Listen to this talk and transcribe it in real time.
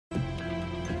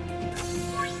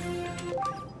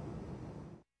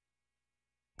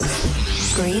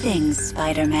Greetings,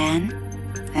 Spider-Man.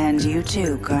 And you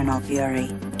too, Colonel Fury.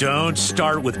 Don't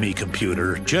start with me,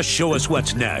 computer. Just show us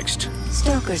what's next.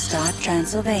 Stokerstadt,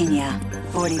 Transylvania.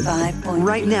 45.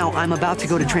 Right now, I'm about to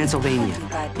go to Transylvania.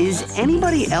 Is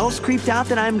anybody else creeped out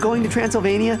that I'm going to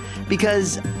Transylvania?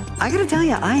 Because I gotta tell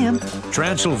you, I am.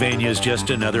 Transylvania's just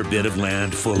another bit of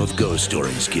land full of ghost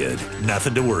stories, kid.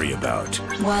 Nothing to worry about.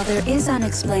 While there is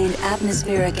unexplained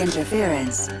atmospheric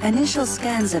interference, initial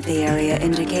scans of the area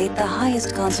indicate the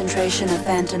highest concentration of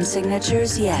phantom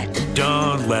signatures yet.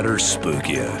 Don't let her spook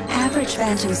you. Average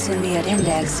phantom symbiote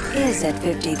index is at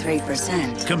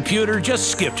 53%. Computer,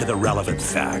 just skip to the relevant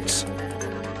facts.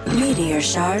 Meteor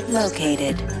shard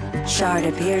located. Shard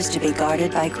appears to be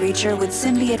guarded by creature with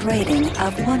symbiote rating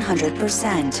of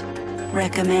 100%.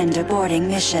 Recommend aborting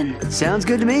mission. Sounds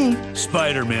good to me.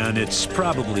 Spider-Man, it's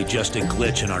probably just a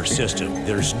glitch in our system.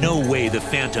 There's no way the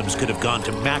Phantoms could have gone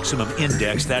to maximum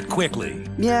index that quickly.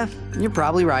 Yeah, you're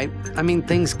probably right. I mean,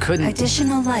 things couldn't...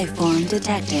 Additional life form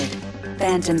detected.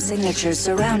 Phantom signatures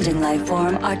surrounding life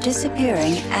form are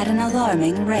disappearing at an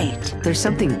alarming rate. There's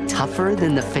something tougher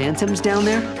than the Phantoms down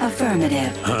there?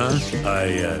 Affirmative. Huh?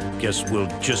 I guess we'll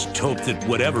just hope that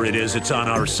whatever it is, it's on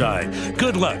our side.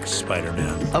 Good luck,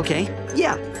 Spider-Man. Okay,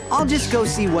 yeah. I'll just go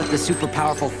see what the super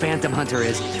powerful Phantom Hunter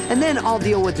is, and then I'll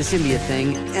deal with the symbiote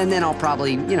thing, and then I'll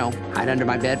probably, you know, hide under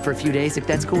my bed for a few days if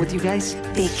that's cool with you guys.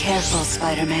 Be careful,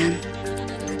 Spider-Man.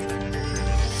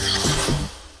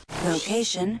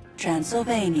 Location,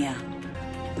 Transylvania.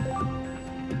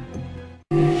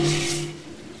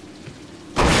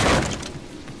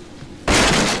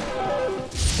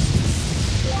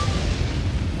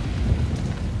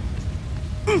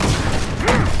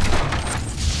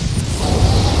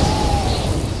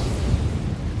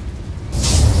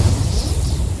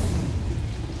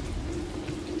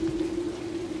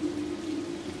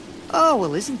 Oh,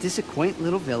 well, isn't this a quaint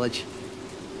little village?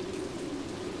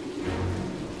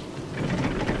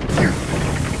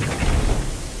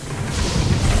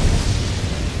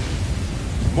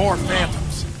 More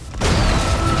Phantoms.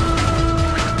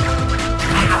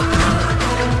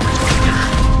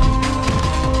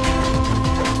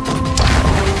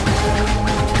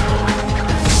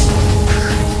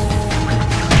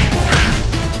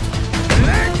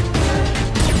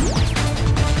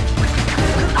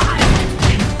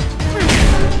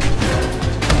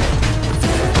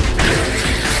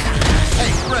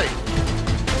 Hey, great.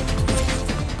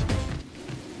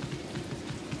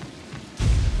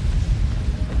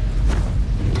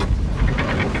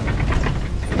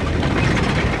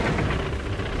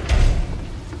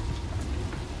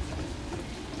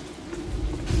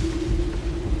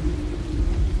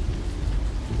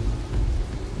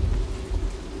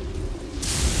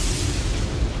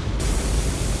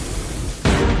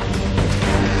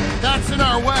 That's in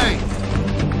our way!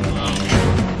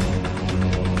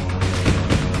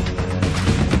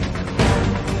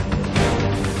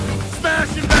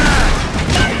 Smashing back!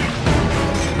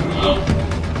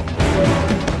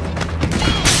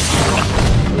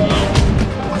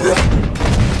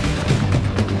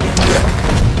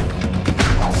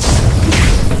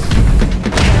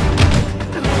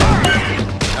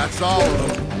 That's all of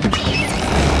them.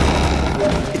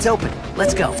 It's open.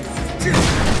 Let's go.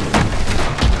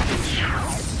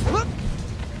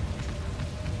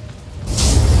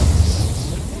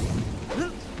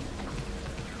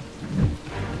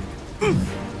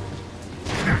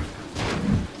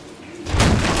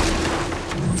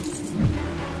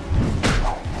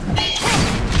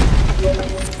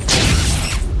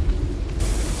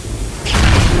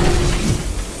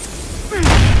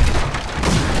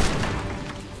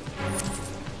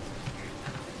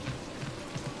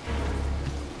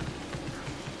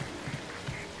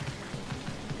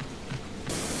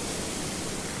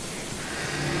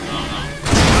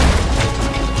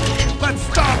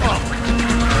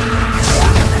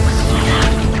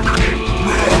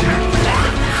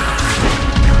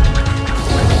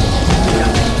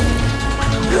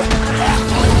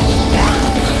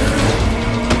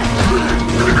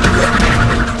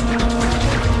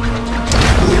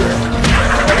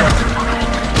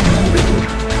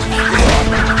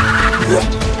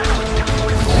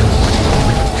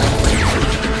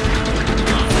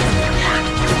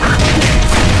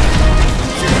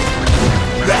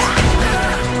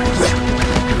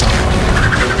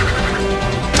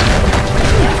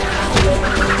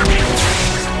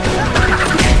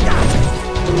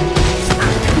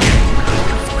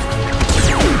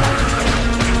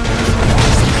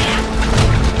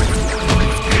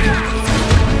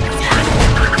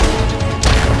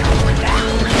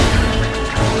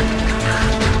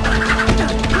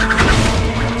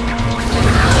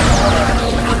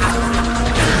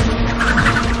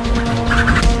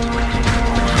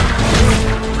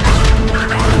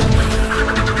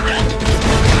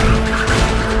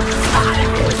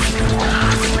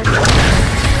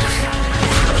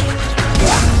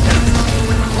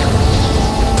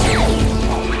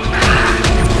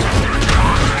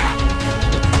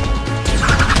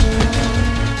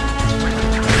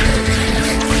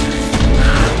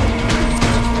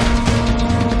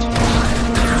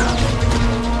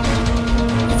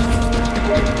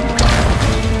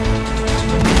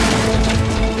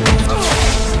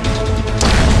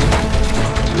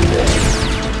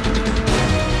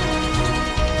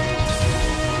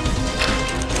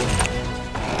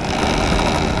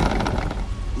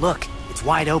 Look, it's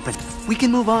wide open. We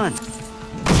can move on.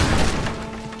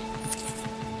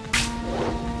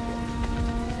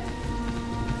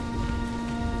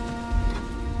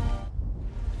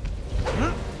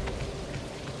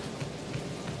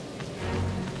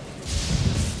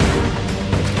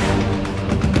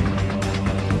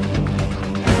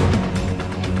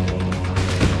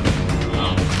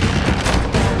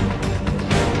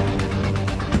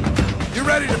 You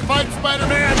ready to fight,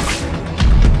 Spider-Man?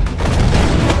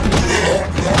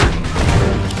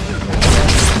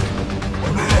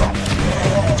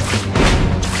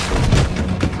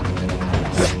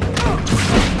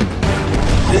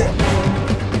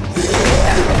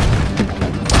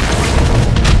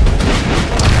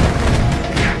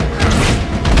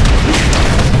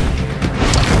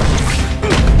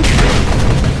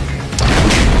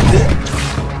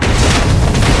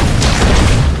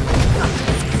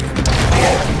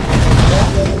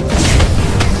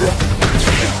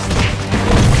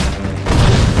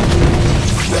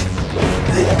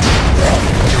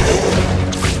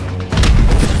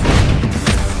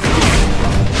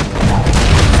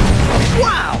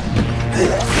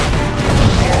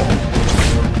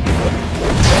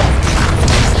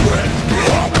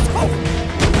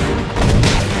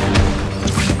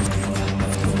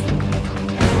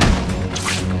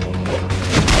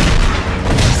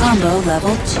 Combo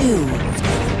level 2.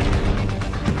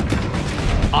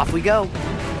 Off we go.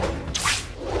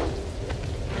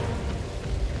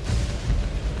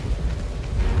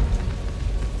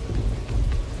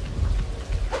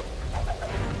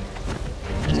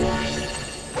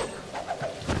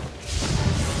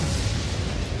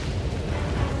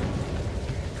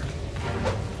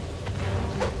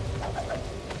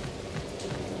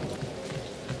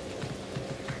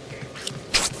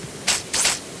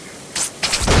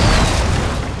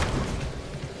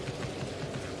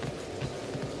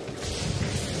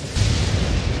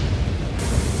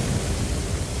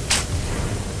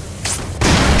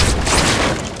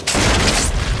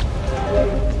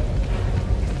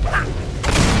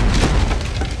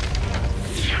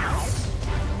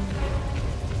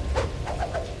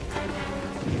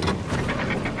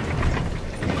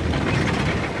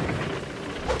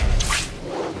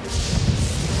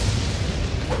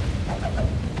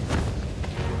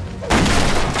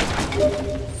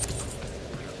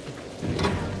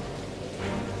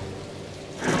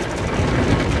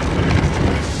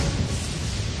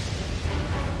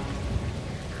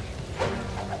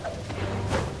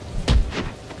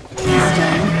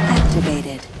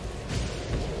 Activated.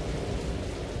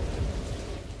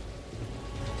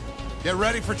 Get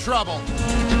ready for trouble.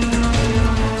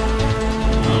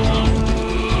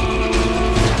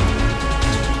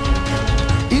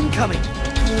 Incoming.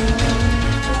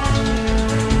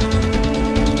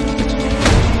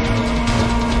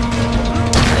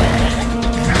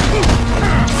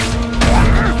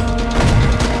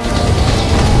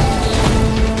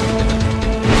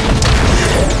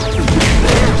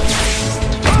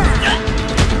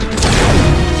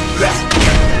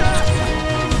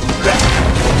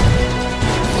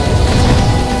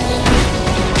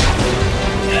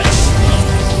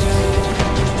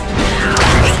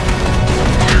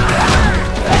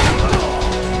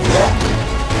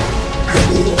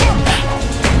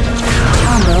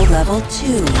 Level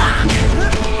 2.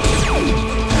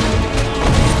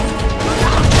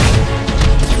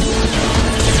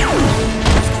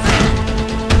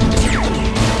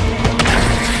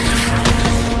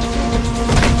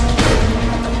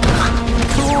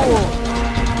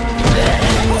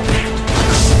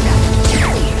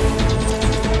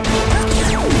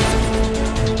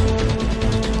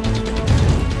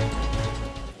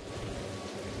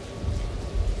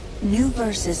 New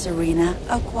Versus Arena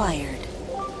acquired.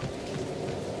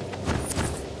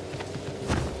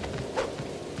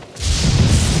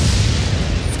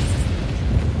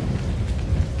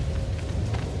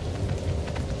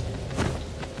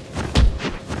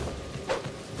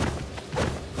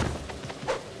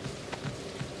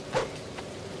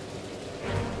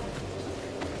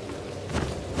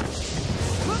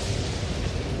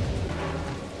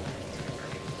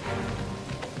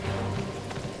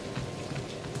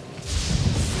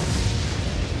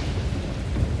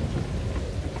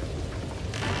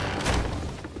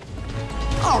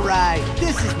 All right,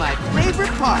 this is my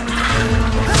favorite part.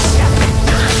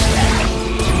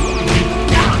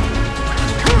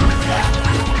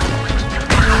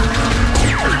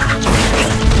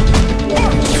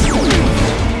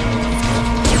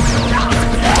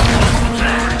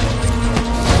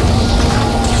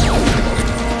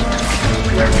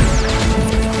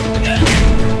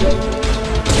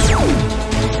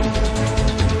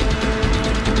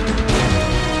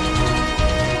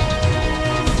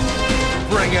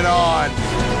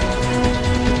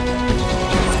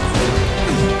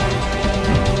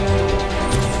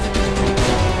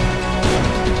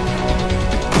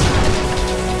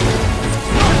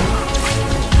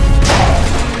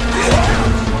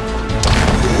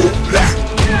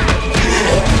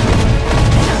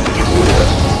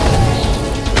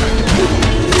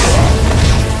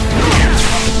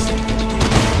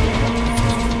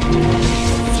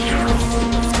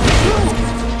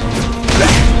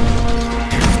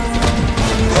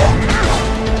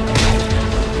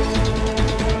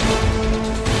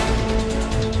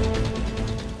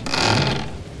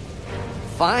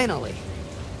 finally.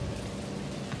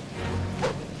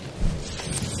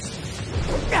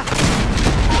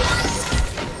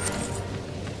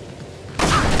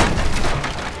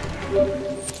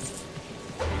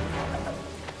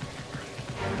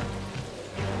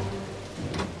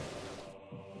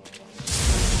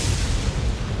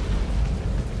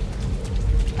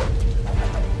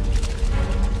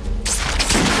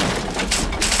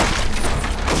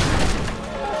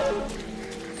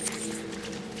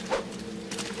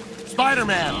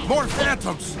 Spider-Man, more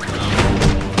phantoms!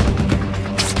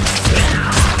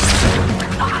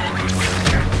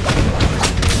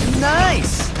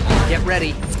 Nice! Get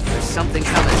ready. There's something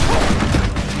coming.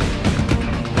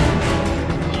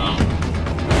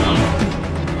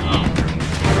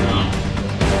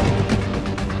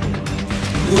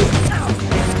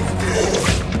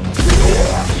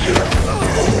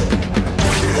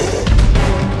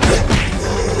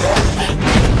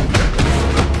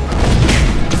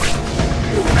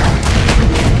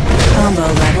 Combo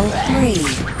level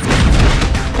 3.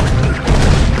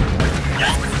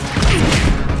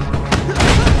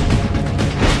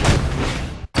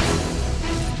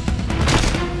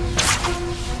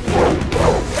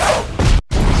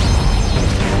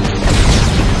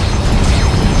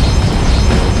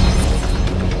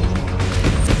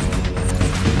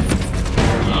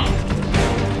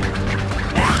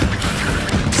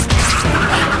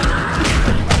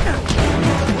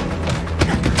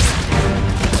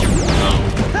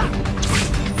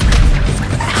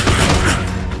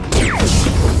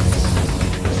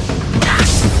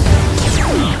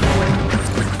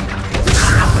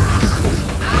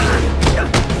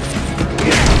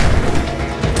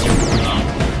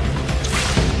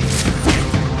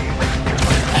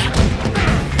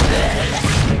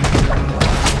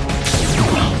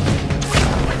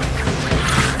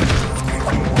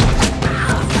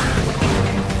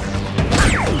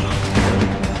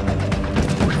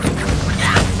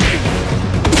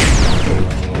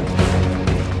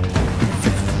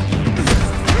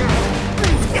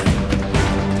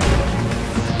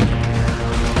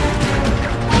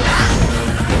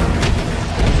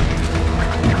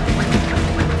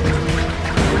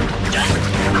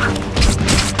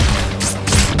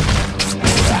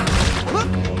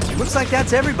 Looks like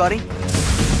that's everybody.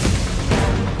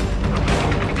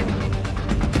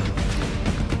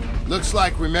 Looks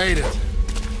like we made it.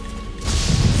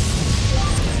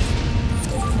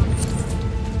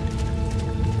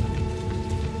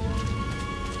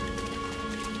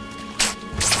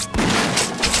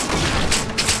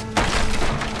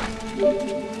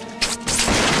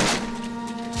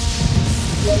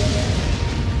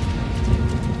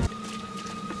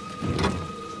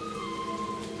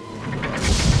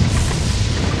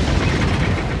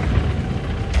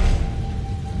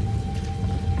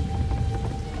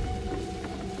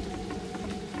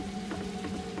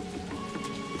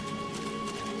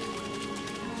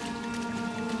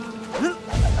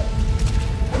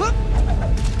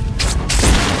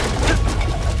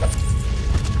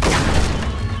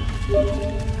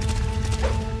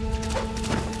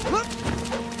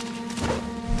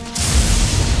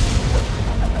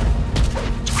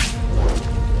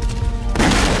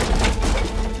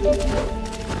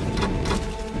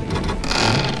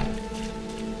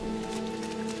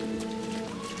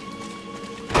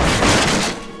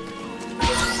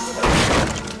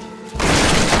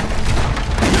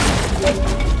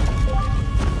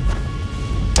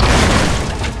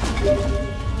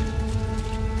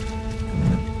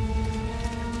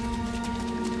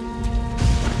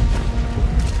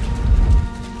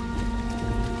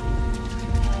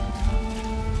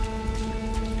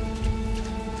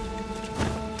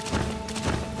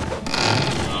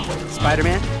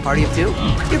 Spider-Man, party of 2? Your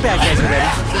bad guys are ready.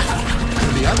 Do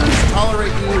the others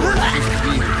tolerate you or just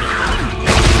we?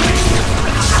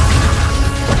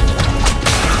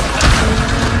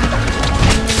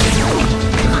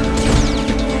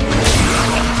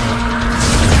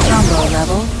 Combo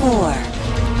level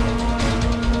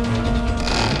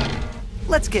 4.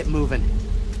 Let's get moving.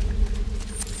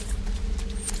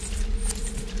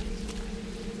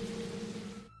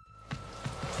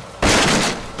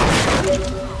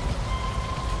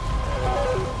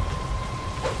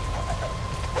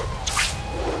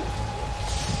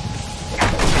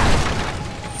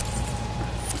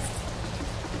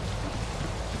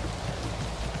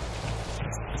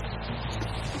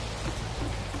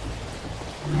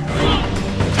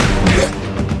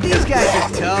 These guys are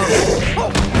toast.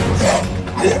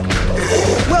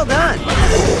 Well done.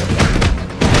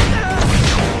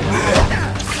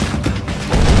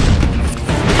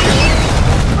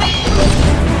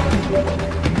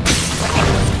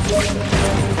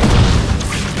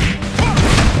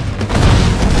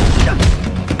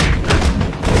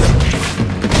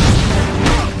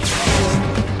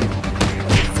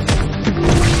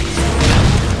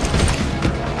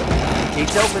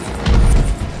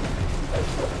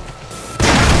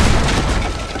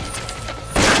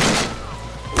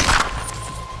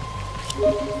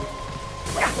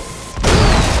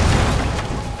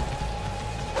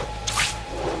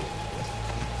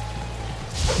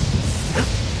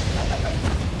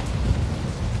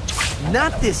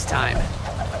 Not this time.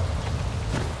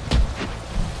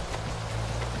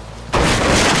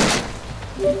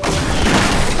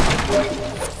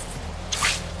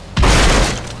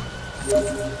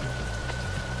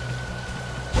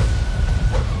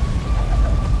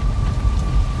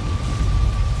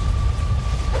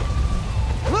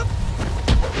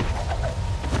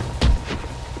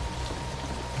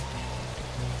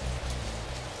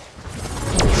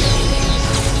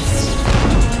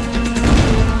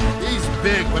 He's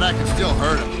big, but I can still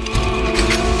hurt him.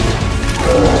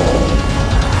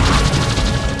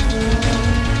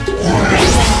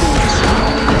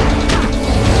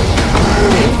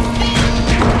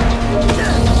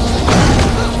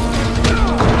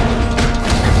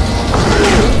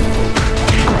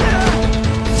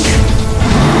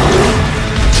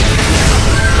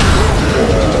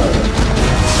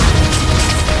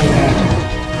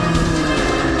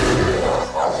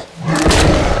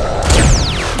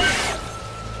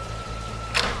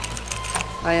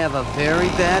 I have a very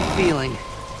bad feeling.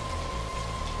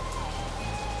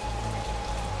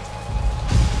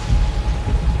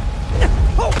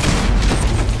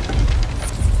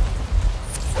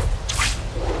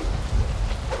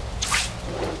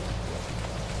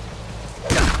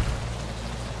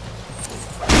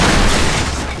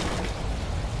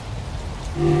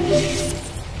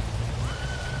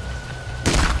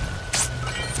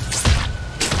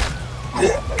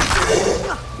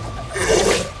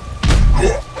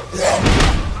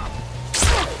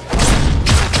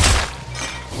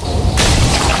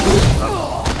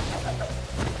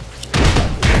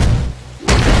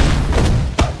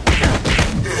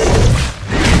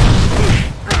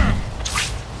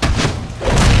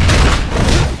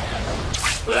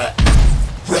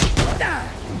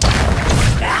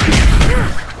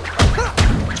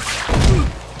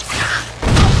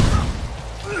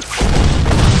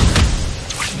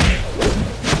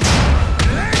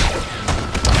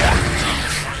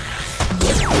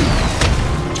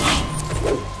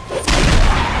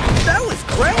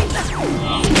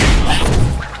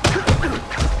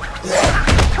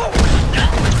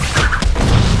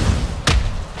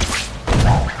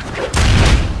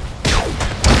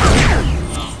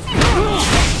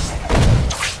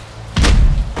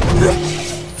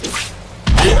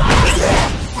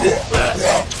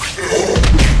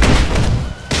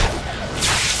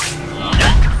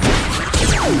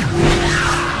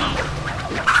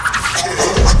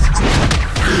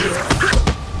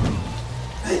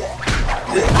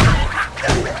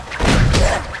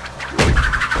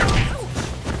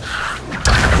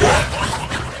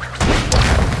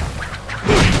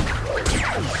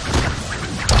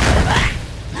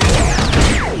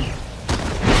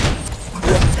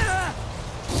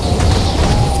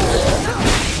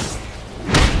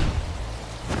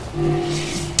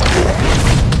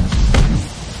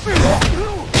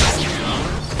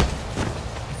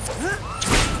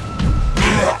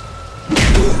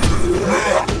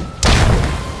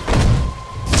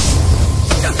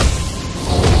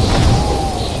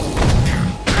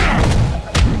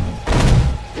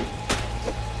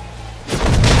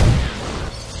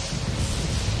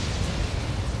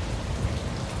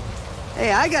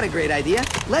 Hey, I got a great idea.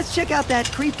 Let's check out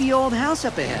that creepy old house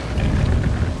up ahead.